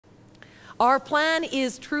Our plan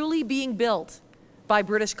is truly being built by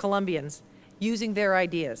British Columbians using their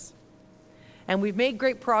ideas. And we've made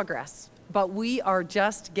great progress, but we are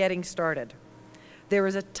just getting started. There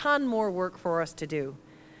is a ton more work for us to do.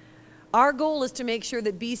 Our goal is to make sure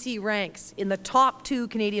that BC ranks in the top 2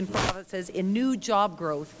 Canadian provinces in new job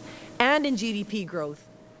growth and in GDP growth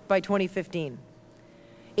by 2015.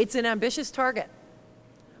 It's an ambitious target.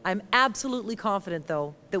 I'm absolutely confident,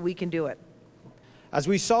 though, that we can do it. As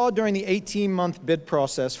we saw during the 18-month bid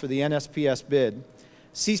process for the NSPS bid,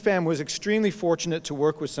 C-SPAN was extremely fortunate to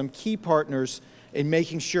work with some key partners in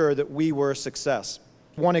making sure that we were a success.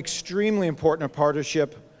 One extremely important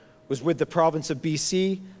partnership was with the province of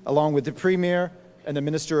BC, along with the Premier and the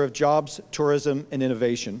Minister of Jobs, Tourism and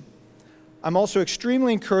Innovation. I'm also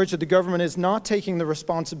extremely encouraged that the government is not taking the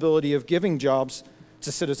responsibility of giving jobs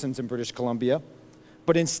to citizens in British Columbia,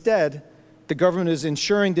 but instead, the government is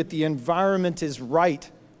ensuring that the environment is right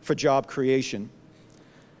for job creation.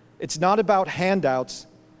 It's not about handouts,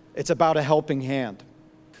 it's about a helping hand.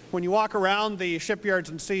 When you walk around the shipyards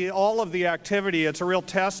and see all of the activity, it's a real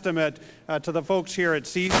testament to the folks here at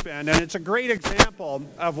C-SPAN, and it's a great example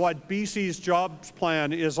of what BC's jobs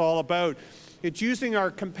plan is all about. It's using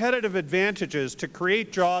our competitive advantages to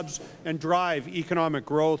create jobs and drive economic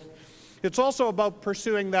growth. It's also about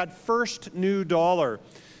pursuing that first new dollar.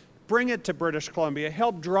 Bring it to British Columbia,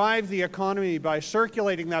 help drive the economy by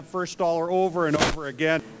circulating that first dollar over and over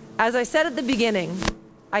again. As I said at the beginning,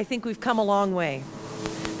 I think we've come a long way,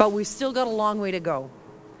 but we've still got a long way to go.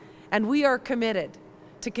 And we are committed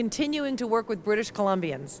to continuing to work with British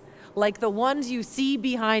Columbians, like the ones you see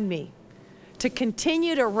behind me, to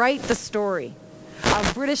continue to write the story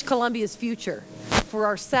of British Columbia's future for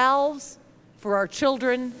ourselves, for our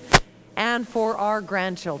children, and for our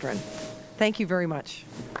grandchildren. Thank you very much.